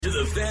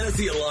the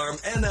Fantasy Alarm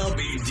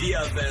MLB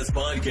DFS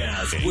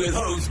podcast with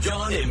hosts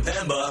Jon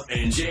Impemba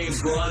and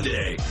James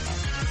Grande.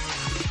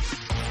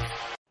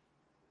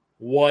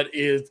 What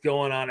is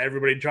going on,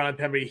 everybody? Jon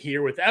Impemba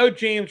here without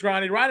James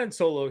Grande, riding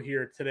solo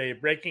here today,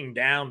 breaking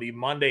down the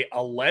Monday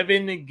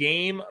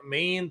 11-game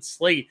main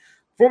slate.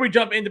 Before we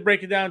jump into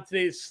breaking down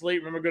today's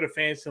slate, remember, go to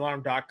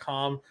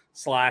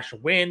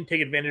fantasyalarm.com/win.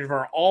 Take advantage of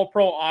our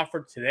all-pro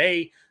offer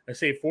today. I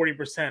save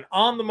 40%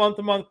 on the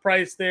month-to-month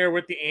price there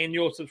with the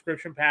annual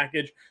subscription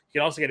package. You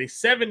can also get a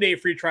 7-day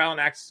free trial and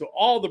access to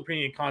all the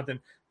premium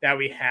content that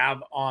we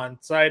have on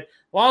site.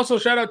 We'll also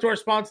shout out to our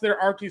sponsor there,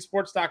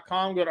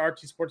 rtsports.com. Go to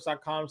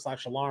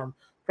rtsports.com/alarm.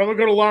 Promo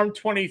code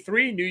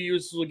alarm23. New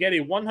users will get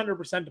a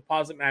 100%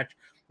 deposit match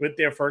with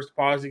their first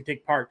deposit. You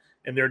take part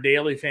in their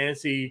daily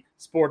fantasy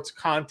sports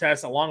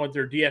contest along with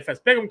their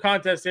DFS Pick'em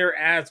contest there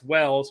as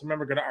well. So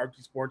remember, go to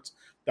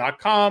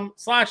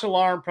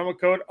rtsports.com/alarm. Promo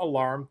code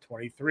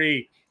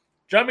alarm23.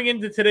 Jumping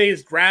into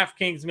today's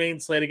DraftKings main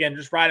slate, again,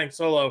 just riding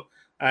solo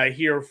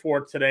here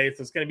for today.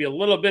 So it's going to be a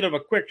little bit of a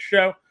quick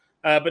show.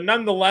 But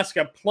nonetheless,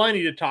 got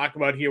plenty to talk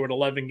about here with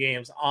 11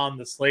 games on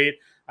the slate.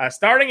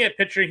 Starting at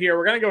pitcher here,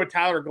 we're going to go with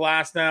Tyler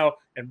Glasnow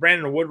and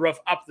Brandon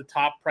Woodruff up the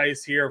top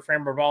price here.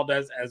 Framber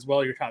Valdez as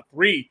well, your top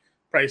three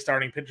price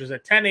starting pitchers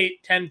at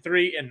 $10,800,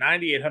 $10,300, and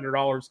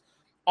 $9,800.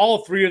 All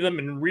three of them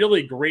in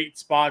really great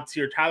spots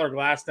here. Tyler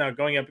Glasnow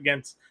going up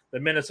against the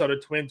Minnesota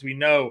Twins. We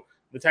know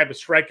the type of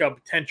strikeout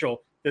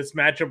potential this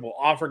matchup will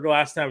offer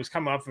Glasnow. He's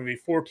coming off of a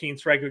 14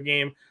 strikeout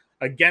game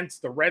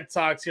against the Red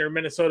Sox here.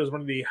 Minnesota is one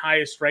of the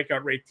highest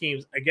strikeout rate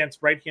teams against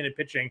right-handed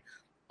pitching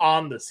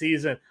on the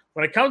season.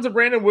 When it comes to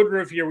Brandon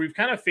Woodruff here, we've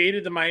kind of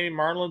faded the Miami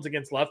Marlins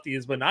against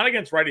lefties, but not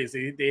against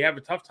righties. They have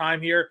a tough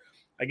time here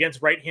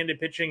against right-handed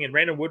pitching, and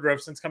Brandon Woodruff,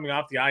 since coming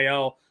off the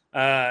IL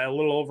a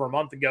little over a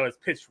month ago, has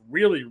pitched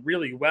really,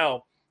 really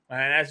well.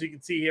 And as you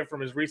can see here from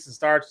his recent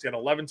starts, he's got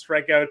 11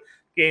 strikeout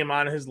game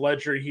on his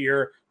ledger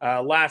here.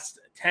 Last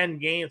 10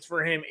 games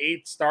for him,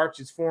 8 starts.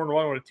 He's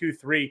 4-1 with a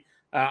 2.3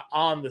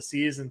 on the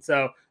season.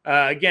 So,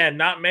 again,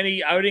 not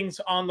many outings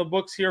on the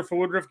books here for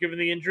Woodruff given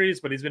the injuries,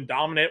 but he's been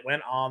dominant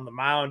when on the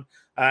mound.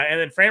 And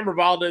then Framber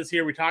Valdez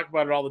here, we talk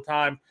about it all the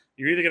time.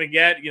 You're either going to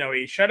get,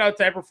 a shutout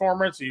type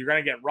performance or you're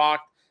going to get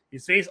rocked.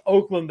 He's faced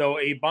Oakland, though,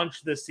 a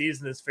bunch this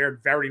season, has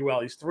fared very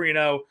well. He's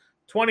 3-0,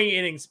 20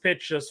 innings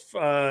pitched, just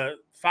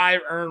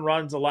 5 earned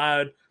runs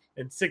allowed,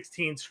 and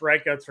 16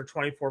 strikeouts for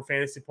 24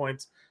 fantasy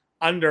points,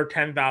 under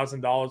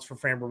 $10,000 for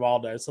Framber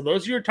Valdez. So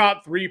those are your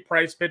top 3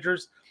 price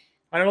pitchers.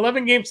 On an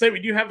 11-game slate, we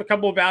do have a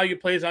couple of value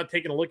plays I'm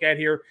taking a look at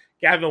here.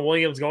 Gavin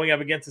Williams going up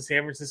against the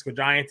San Francisco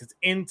Giants. It's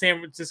in San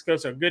Francisco,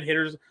 so good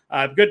pitchers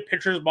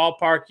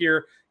ballpark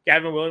here.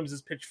 Gavin Williams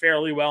has pitched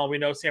fairly well, and we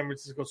know San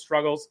Francisco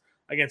struggles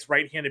against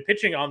right-handed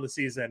pitching on the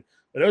season.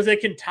 But Jose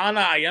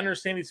Quintana, I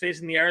understand he's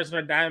facing the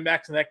Arizona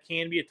Diamondbacks, and that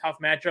can be a tough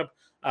matchup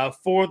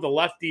for the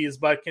lefties.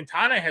 But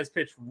Quintana has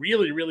pitched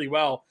really, really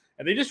well,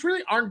 and they just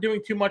really aren't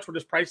doing too much with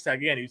his price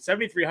tag. Again, he's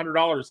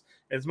 $7,300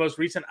 in his most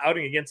recent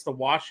outing against the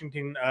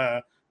Washington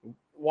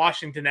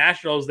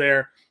Nationals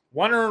there.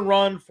 1 earned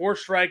run, 4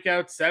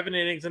 strikeouts, 7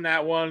 innings in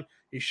that one.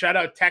 He shut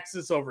out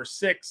Texas over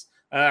 6.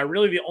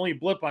 Really the only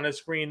blip on his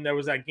screen, there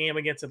was that game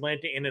against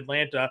Atlanta in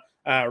Atlanta.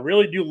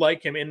 Really do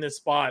like him in this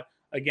spot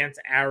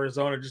against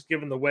Arizona, just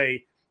given the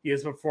way he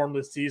has performed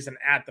this season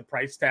at the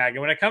price tag.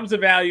 And when it comes to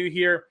value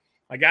here,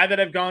 a guy that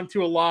I've gone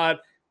to a lot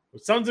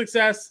with some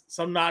success,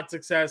 some not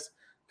success,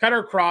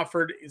 Cutter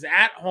Crawford is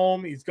at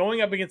home. He's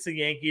going up against the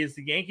Yankees.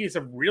 The Yankees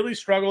have really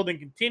struggled and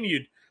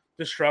continued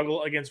to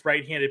struggle against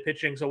right-handed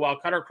pitching. So while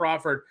Cutter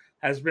Crawford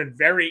has been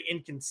very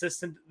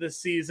inconsistent this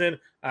season,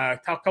 a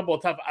couple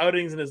of tough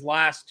outings in his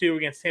last 2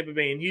 against Tampa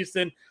Bay and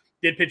Houston,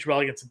 did pitch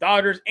well against the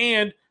Dodgers,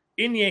 and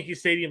in Yankee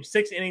Stadium,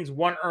 6 innings,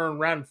 1 earned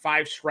run,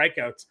 5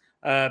 strikeouts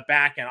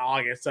back in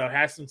August. So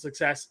has some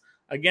success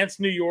against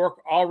New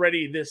York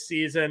already this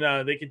season.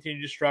 They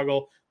continue to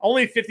struggle.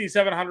 Only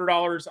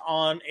 $5,700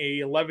 on a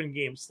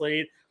 11-game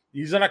slate.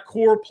 He's on a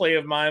core play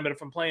of mine, but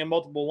if I'm playing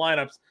multiple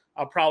lineups,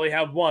 I'll probably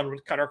have one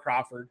with Cutter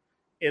Crawford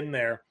in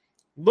there.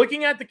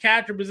 Looking at the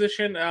catcher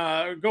position,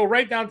 go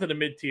right down to the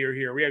mid-tier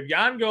here. We have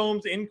Yan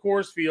Gomes in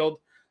Coors Field.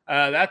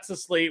 That's the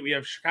slate. We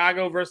have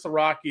Chicago versus the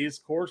Rockies,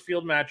 Coors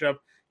Field matchup.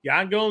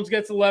 Yan Gomes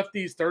gets the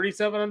lefties,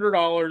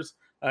 $3,700.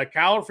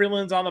 Kyle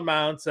Freeland's on the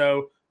mound,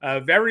 so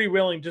very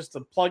willing just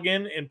to plug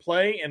in and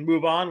play and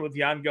move on with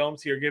Yan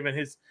Gomes here, given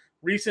his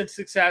recent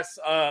success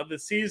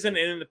this season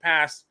and in the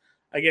past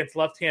against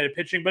left-handed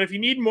pitching. But if you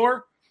need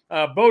more,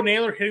 Bo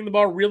Naylor hitting the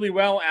ball really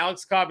well.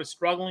 Alex Cobb is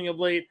struggling of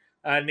late.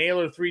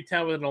 Naylor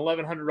 310 with an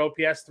 1,100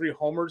 OPS, 3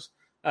 homers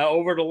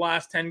over the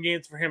last 10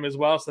 games for him as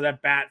well. So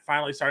that bat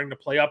finally starting to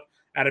play up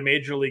at a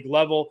major league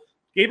level.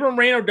 Gabriel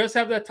Moreno does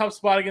have that tough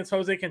spot against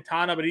Jose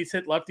Quintana, but he's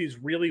hit lefties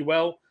really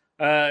well.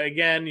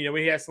 Again, he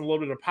has a little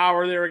bit of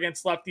power there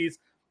against lefties.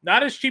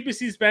 Not as cheap as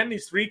he's been.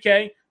 He's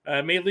 $3K.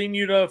 May lean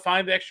you to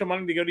find the extra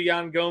money to go to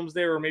Yan Gomes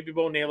there or maybe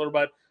Bo Naylor,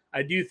 but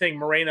I do think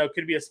Moreno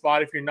could be a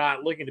spot if you're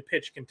not looking to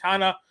pitch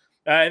Quintana.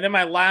 And then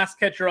my last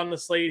catcher on the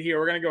slate here,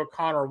 we're going to go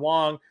Connor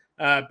Wong,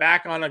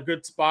 back on a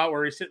good spot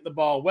where he's hitting the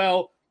ball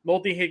well.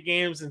 multi-hit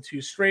games in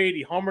 2 straight.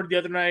 He homered the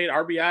other night,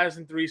 RBIs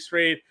in 3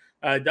 straight.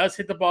 Does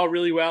hit the ball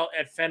really well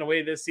at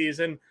Fenway this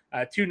season.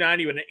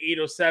 290 with an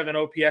 807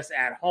 OPS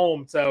at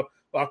home. So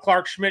while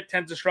Clark Schmidt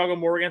tends to struggle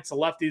more against the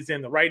lefties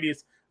than the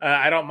righties,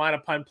 I don't mind a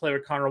punt play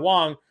with Connor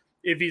Wong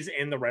if he's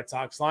in the Red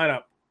Sox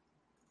lineup.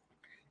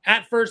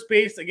 At first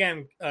base,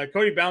 again,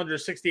 Cody Bellinger,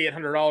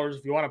 $6,800.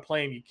 If you want to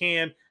play him, you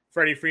can.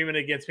 Freddie Freeman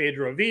against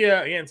Pedro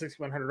Villa, again,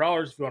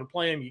 $6,100. If you want to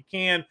play him, you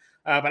can.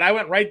 But I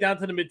went right down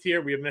to the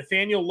mid-tier. We have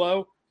Nathaniel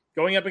Lowe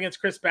going up against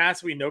Chris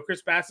Bassett. We know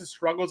Chris Bassett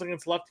struggles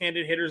against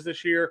left-handed hitters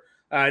this year.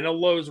 I know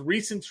Lowe's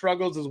recent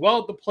struggles as well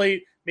at the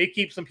plate may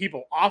keep some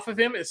people off of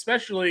him,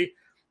 especially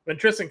when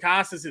Tristan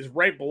Casas is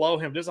right below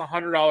him, just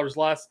 $100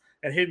 less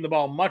and hitting the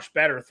ball much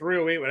better.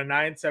 308 with a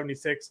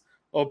 976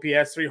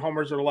 OPS, 3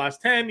 homers over the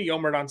last 10. He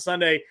homered on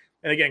Sunday.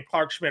 And again,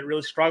 Clark Schmidt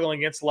really struggling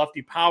against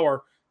lefty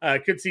power.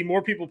 Could see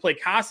more people play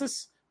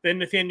Casas than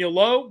Nathaniel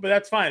Lowe, but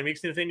that's fine. It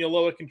makes Nathaniel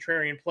Lowe a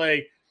contrarian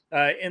play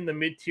in the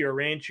mid-tier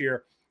range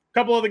here. A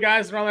couple of the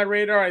guys that are on my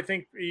radar, I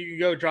think you can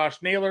go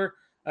Josh Naylor.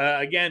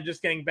 Again,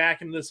 just getting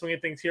back into the swing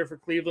of things here for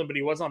Cleveland, but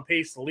he was on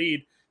pace to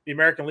lead the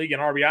American League in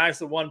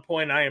RBIs at one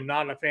point. I am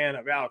not a fan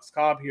of Alex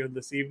Cobb here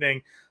this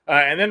evening.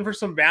 And then for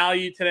some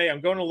value today,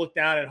 I'm going to look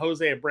down at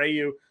Jose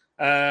Abreu.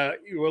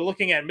 We're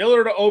looking at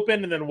Miller to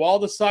open, and then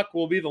Waldesuk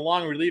will be the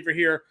long reliever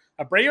here.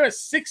 Abreu has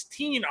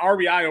 16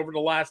 RBI over the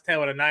last 10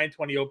 with a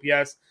 920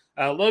 OPS.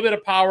 A little bit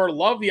of power.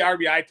 Love the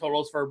RBI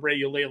totals for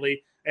Abreu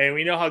lately, and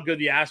we know how good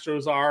the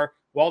Astros are.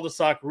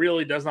 Waldesuk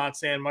really does not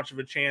stand much of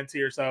a chance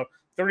here, so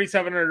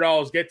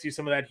 $3,700 gets you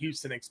some of that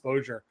Houston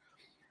exposure.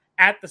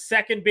 At the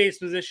second base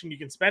position, you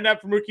can spend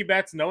up for Mookie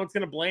Betts. No one's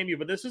going to blame you,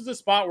 but this is the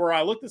spot where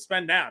I look to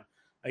spend down.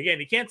 Again,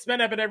 you can't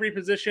spend up at every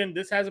position.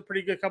 This has a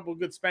pretty good couple of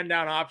good spend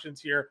down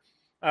options here.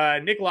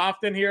 Nick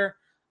Lofton here,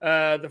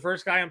 the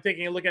first guy I'm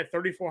taking a look at,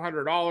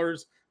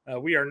 $3,400.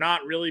 We are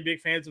not really big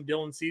fans of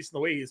Dylan Cease and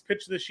the way he's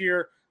pitched this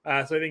year, so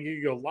I think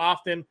you can go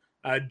Lofton.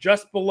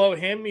 Just below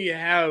him, you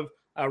have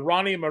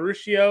Ronnie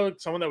Mauricio,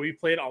 someone that we've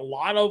played a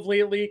lot of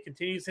lately,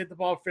 continues to hit the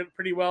ball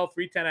pretty well,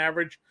 310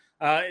 average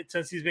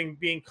since he's been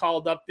being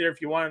called up there.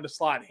 If you wanted to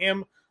slot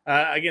him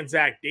against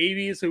Zach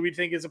Davies, who we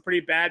think is a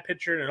pretty bad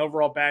pitcher and an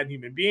overall bad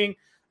human being.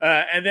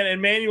 And then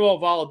Emmanuel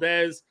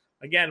Valdez,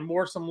 again,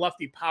 some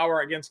lefty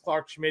power against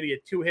Clark Schmidt. He had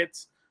 2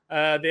 hits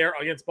there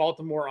against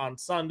Baltimore on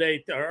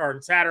Sunday, or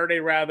Saturday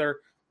rather,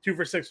 2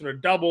 for 6 with a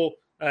double.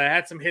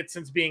 Had some hits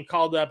since being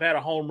called up, had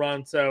a home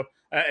run. So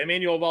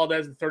Emmanuel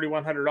Valdez at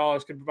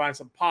 $3,100 could provide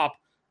some pop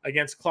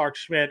against Clark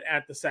Schmidt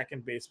at the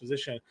second base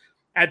position.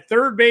 At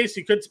third base,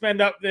 you could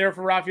spend up there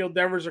for Rafael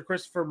Devers or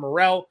Christopher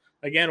Morel.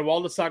 Again,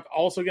 Waldesuk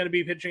also going to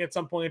be pitching at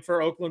some point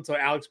for Oakland, so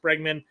Alex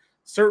Bregman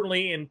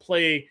certainly in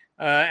play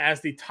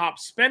as the top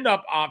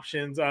spend-up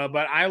options.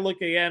 But I look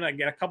again, I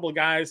get a couple of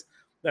guys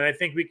that I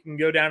think we can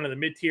go down to the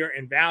mid-tier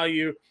in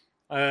value,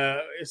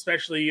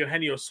 especially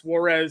Eugenio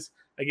Suarez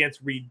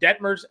against Reed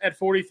Detmers at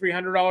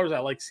 $4,300. I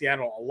like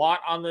Seattle a lot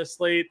on this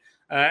slate.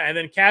 And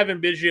then Kevin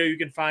Biggio you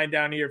can find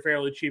down here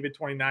fairly cheap at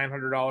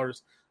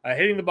 $2,900.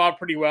 Hitting the ball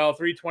pretty well,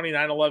 320,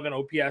 911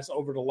 OPS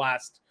over the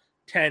last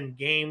 10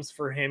 games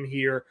for him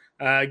here.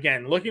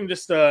 Again, looking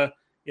just to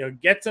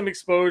get some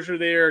exposure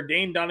there.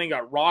 Dane Dunning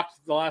got rocked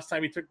the last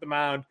time he took the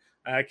mound.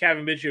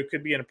 Kevin Biggio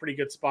could be in a pretty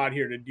good spot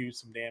here to do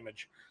some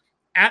damage.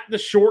 At the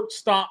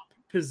shortstop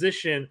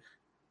position,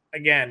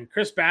 again,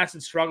 Chris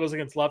Bassett struggles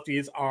against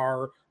lefties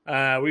are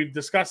we've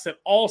discussed it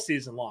all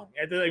season long.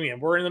 I mean,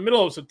 we're in the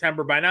middle of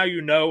September. By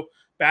now,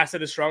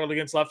 Bassett has struggled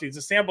against lefties.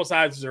 The sample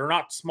sizes are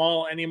not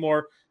small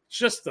anymore. It's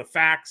just the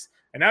facts.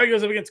 And now he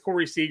goes up against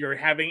Corey Seager,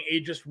 having a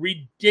just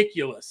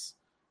ridiculous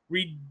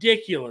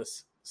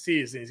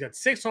season. He's got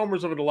 6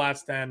 homers over the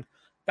last 10,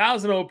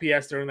 1,000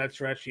 OPS during that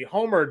stretch. He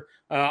homered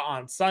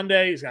on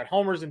Sunday. He's got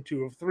homers in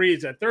 2 of 3.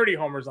 He's got 30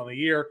 homers on the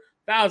year,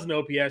 1,000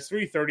 OPS,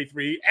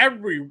 333.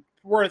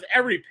 Worth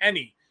every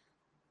penny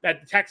that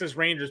the Texas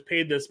Rangers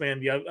paid this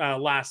man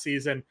last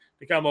season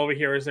to come over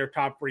here as their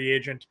top free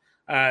agent.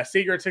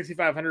 Seager at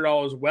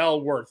 $6,500,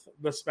 well worth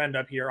the spend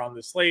up here on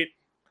the slate.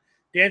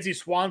 Dansby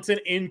Swanson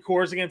in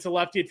course against the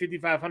lefty at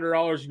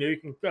 $5,500. You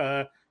can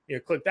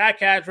click that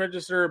cash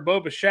register.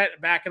 Bo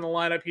Bichette back in the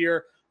lineup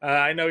here.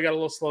 I know he got a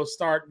little slow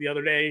start the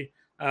other day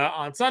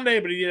on Sunday,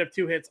 but he did have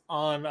 2 hits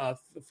on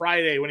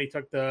Friday when he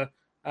took the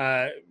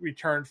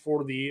return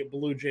for the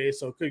Blue Jays,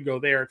 so could go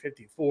there at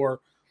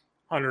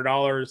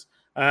 $5,400.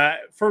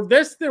 For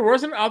this, there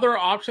wasn't other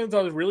options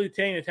I was really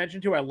paying attention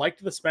to. I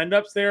liked the spend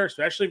ups there,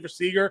 especially for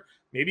Seager.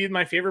 Maybe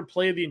my favorite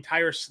play of the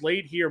entire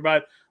slate here.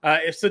 But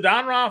if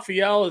Ceddanne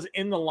Raphael is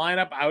in the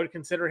lineup, I would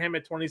consider him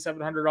at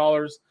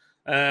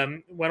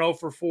 $2,700. Went 0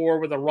 for 4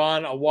 with a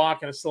run, a walk,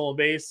 and a stolen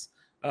base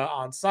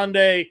on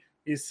Sunday.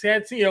 He's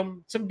had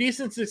some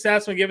decent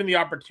success when given the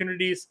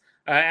opportunities.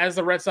 As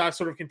the Red Sox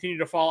sort of continue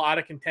to fall out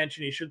of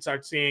contention, he should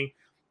start seeing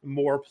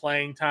more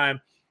playing time.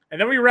 And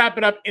then we wrap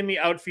it up in the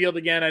outfield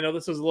again. I know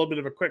this was a little bit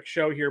of a quick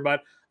show here,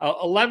 but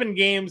 11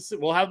 games.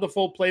 We'll have the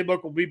full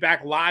playbook. We'll be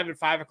back live at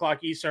 5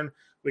 o'clock Eastern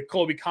with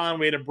Colby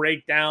Conway to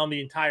break down the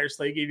entire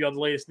slate, give you all the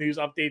latest news,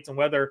 updates, and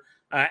weather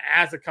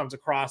as it comes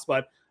across.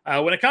 But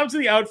When it comes to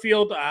the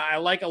outfield, I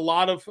like a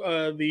lot of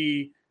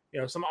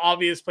some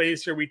obvious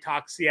plays here. We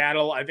talked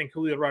Seattle. I think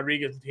Julio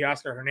Rodriguez and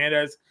Teoscar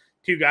Hernandez,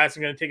 two guys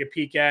I'm going to take a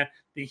peek at.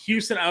 The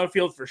Houston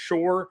outfield for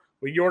sure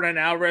with Yordan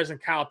Alvarez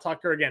and Kyle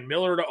Tucker. Again,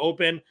 Miller to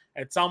open.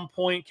 At some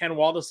point, Ken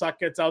Waldichuk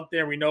gets out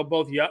there. We know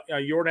both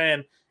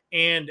Yordan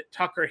and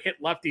Tucker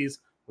hit lefties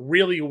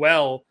really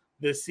well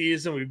this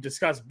season. We've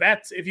discussed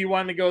Betts if you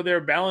want to go there.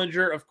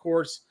 Bellinger, of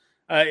course,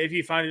 if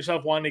you find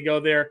yourself wanting to go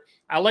there.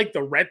 I like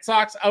the Red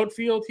Sox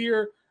outfield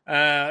here.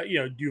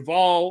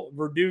 Duvall,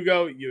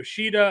 Verdugo,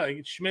 Yoshida.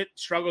 Schmidt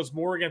struggles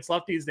more against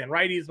lefties than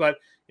righties, but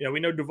we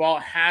know Duvall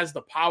has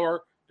the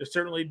power to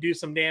certainly do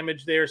some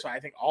damage there. So I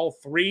think all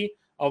three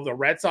of the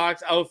Red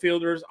Sox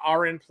outfielders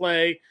are in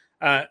play.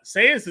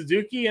 Seiya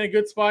Suzuki in a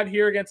good spot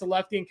here against a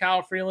lefty and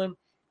Kyle Freeland.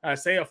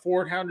 Say a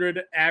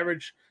 400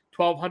 average,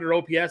 1,200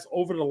 OPS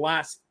over the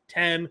last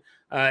 10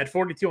 at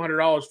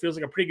 $4,200 feels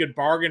like a pretty good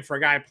bargain for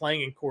a guy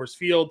playing in Coors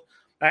Field.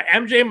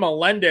 MJ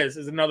Melendez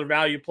is another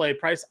value play,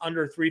 price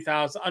under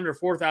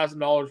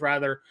 $4,000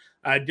 rather.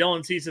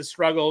 Dylan Cease's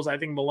struggles. I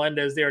think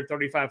Melendez there at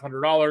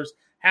 $3,500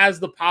 has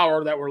the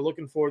power that we're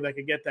looking for that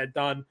could get that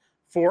done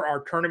for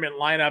our tournament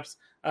lineups.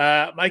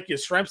 Mike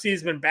Yastrzemski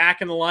has been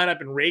back in the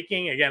lineup and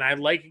raking. Again, I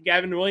like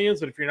Gavin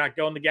Williams, but if you're not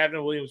going the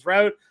Gavin Williams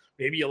route,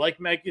 maybe you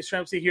like Mike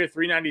Yastrzemski here,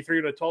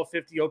 393 to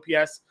 1250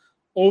 OPS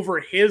over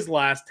his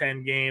last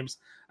 10 games.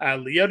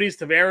 Leodis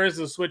Taveras is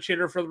a switch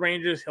hitter for the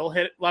Rangers. He'll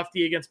hit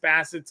lefty against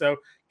Bassett, so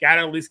got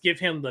to at least give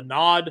him the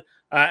nod.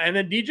 And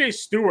then DJ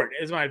Stewart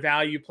is my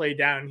value play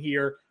down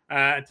here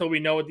until we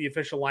know what the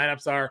official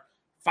lineups are.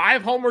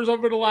 5 homers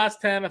over the last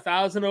 10,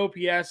 1,000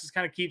 OPS, just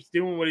kind of keeps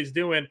doing what he's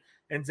doing.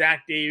 And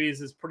Zach Davies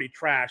is pretty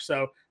trash.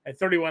 So at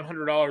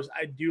 $3,100,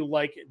 I do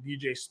like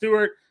DJ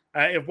Stewart.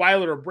 If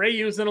Weiler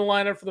Abreu is in a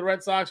lineup for the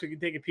Red Sox, we can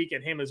take a peek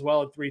at him as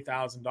well at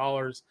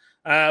 $3,000.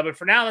 But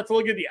for now, let's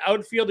look at the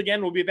outfield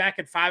again. We'll be back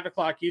at 5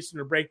 o'clock Eastern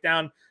to break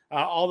down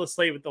all the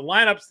slate with the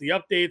lineups, the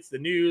updates, the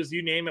news,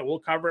 you name it. We'll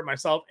cover it,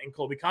 myself and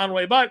Colby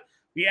Conway. But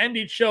we end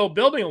each show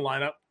building a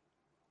lineup.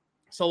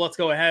 So let's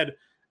go ahead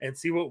and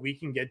see what we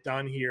can get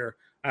done here.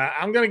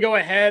 I'm going to go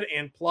ahead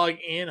and plug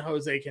in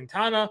Jose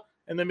Quintana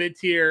in the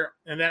mid-tier.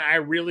 And then I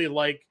really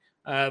like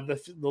the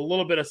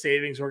little bit of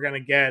savings we're going to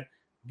get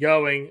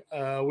going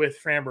with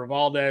Framber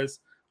Valdez.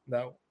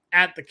 Though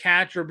at the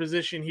catcher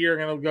position here,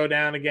 I'm going to go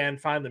down again,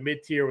 find the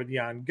mid-tier with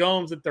Yan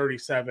Gomes at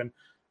 37.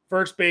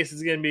 First base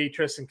is going to be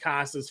Tristan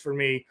Casas for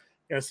me.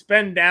 Going to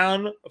spend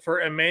down for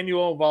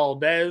Emmanuel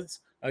Valdez.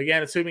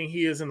 Again, assuming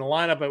he is in the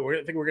lineup, but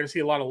I think we're going to see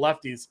a lot of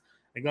lefties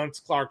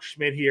against Clark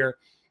Schmidt here.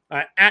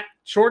 At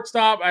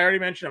shortstop, I already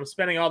mentioned I'm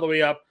spending all the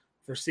way up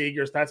for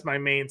Seegers. That's my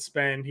main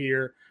spend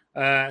here.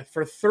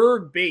 For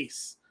third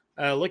base,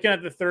 looking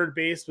at the third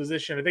base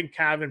position, I think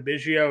Cavan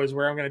Biggio is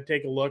where I'm going to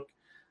take a look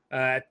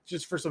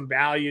just for some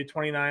value,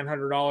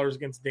 $2,900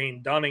 against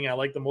Dane Dunning. I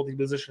like the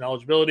multi-position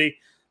eligibility.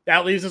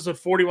 That leaves us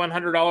with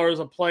 $4,100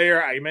 a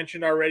player. I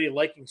mentioned already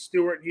liking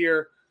Stewart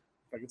here.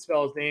 If I can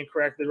spell his name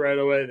correctly right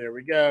away, there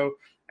we go.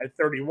 At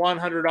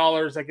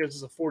 $3,100, that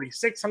gives us a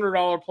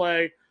 $4,600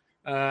 play.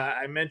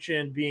 I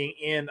mentioned being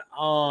in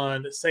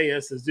on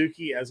Seiya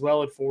Suzuki as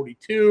well at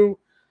 42.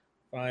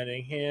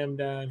 Finding him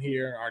down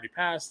here. Already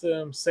passed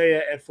him.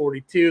 Seiya at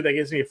 42. That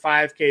gives me a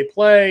 5K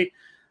play.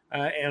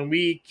 And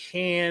we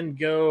can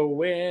go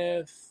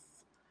with,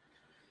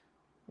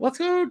 let's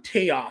go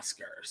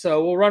Teoscar.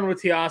 So we'll run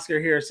with Teoscar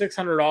here.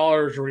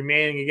 $600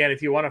 remaining. Again,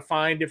 if you want to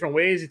find different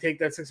ways, you take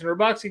that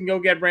 $600. You can go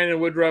get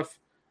Brandon Woodruff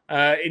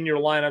in your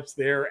lineups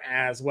there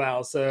as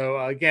well.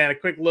 So again, a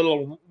quick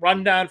little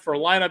rundown for a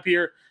lineup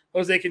here.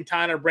 Jose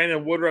Quintana,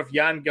 Brandon Woodruff,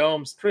 Yan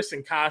Gomes,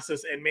 Tristan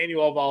Casas, and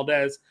Manuel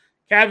Valdez,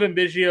 Cavan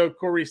Biggio,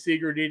 Corey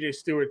Seager, DJ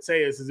Stewart,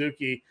 Seiya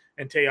Suzuki,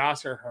 and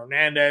Teoscar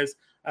Hernandez.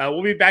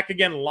 We'll be back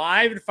again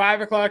live at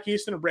 5 o'clock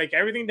Eastern to break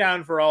everything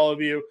down for all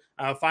of you.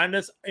 Find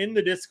us in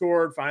the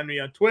Discord. Find me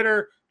on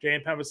Twitter,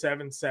 Jon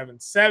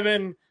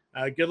Impemba777.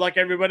 Good luck,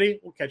 everybody.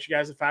 We'll catch you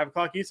guys at 5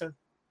 o'clock Eastern.